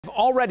Have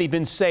already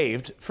been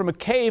saved from a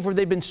cave where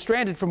they've been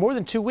stranded for more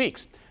than 2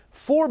 weeks.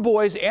 4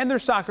 boys and their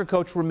soccer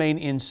coach remain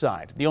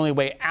inside. The only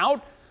way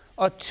out,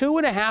 a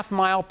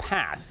 2.5-mile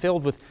path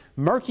filled with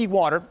murky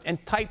water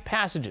and tight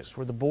passages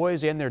where the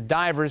boys and their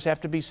divers have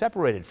to be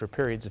separated for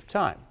periods of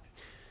time.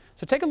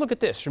 So take a look at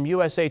this from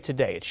USA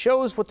Today. It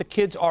shows what the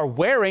kids are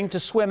wearing to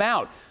swim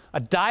out: a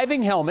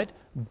diving helmet,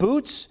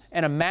 boots,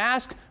 and a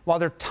mask while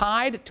they're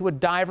tied to a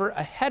diver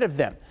ahead of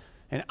them.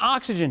 And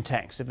oxygen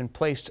tanks have been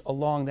placed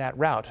along that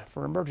route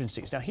for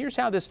emergencies. Now, here's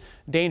how this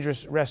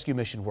dangerous rescue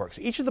mission works.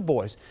 Each of the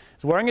boys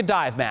is wearing a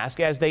dive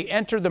mask as they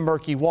enter the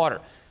murky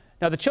water.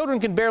 Now, the children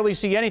can barely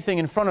see anything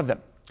in front of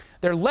them.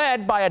 They're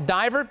led by a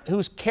diver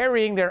who's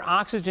carrying their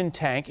oxygen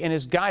tank and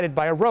is guided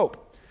by a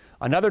rope.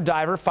 Another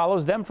diver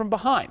follows them from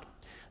behind.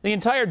 The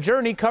entire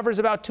journey covers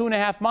about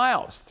 2.5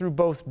 miles through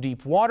both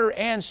deep water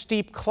and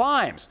steep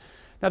climbs.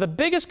 Now, the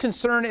biggest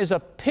concern is a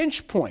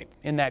pinch point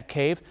in that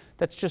cave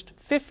that's just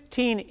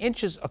 15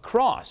 inches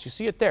across. You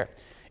see it there.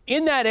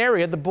 In that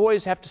area, the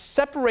boys have to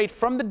separate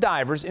from the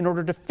divers in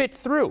order to fit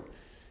through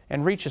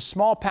and reach a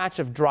small patch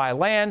of dry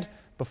land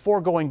before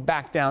going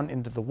back down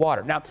into the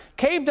water. Now,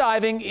 cave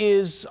diving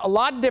is a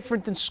lot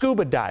different than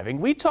scuba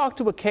diving. We talked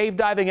to a cave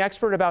diving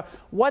expert about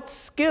what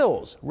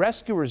skills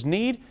rescuers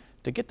need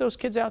to get those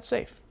kids out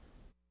safe.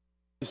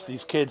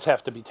 These kids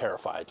have to be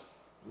terrified,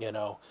 you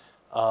know.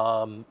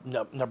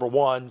 Number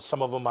one,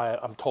 some of them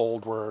I'm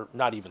told were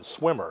not even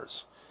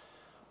swimmers,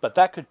 but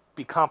that could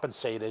be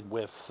compensated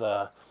with,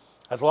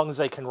 as long as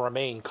they can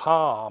remain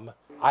calm.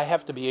 I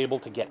have to be able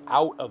to get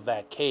out of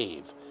that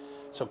cave.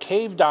 So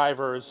cave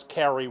divers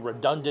carry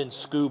redundant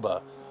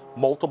scuba,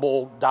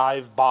 multiple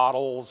dive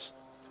bottles,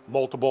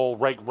 multiple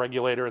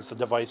regulators, the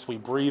device we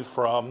breathe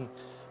from,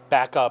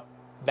 backup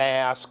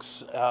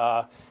masks,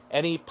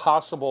 any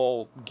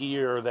possible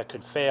gear that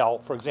could fail.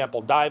 For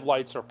example, dive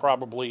lights are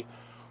probably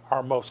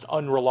our most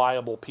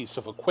unreliable piece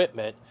of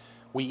equipment.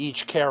 We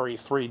each carry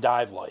 3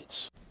 dive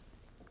lights.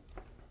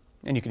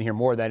 And you can hear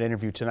more of that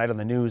interview tonight on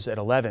the news at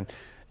 11.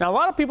 Now, a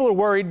lot of people are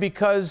worried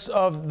because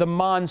of the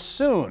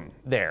monsoon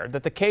there,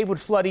 that the cave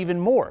would flood even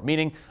more,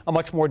 meaning a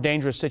much more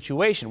dangerous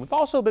situation. We've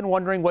also been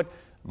wondering what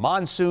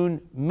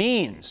monsoon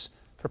means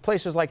for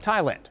places like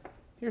Thailand.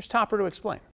 Here's Topper to explain.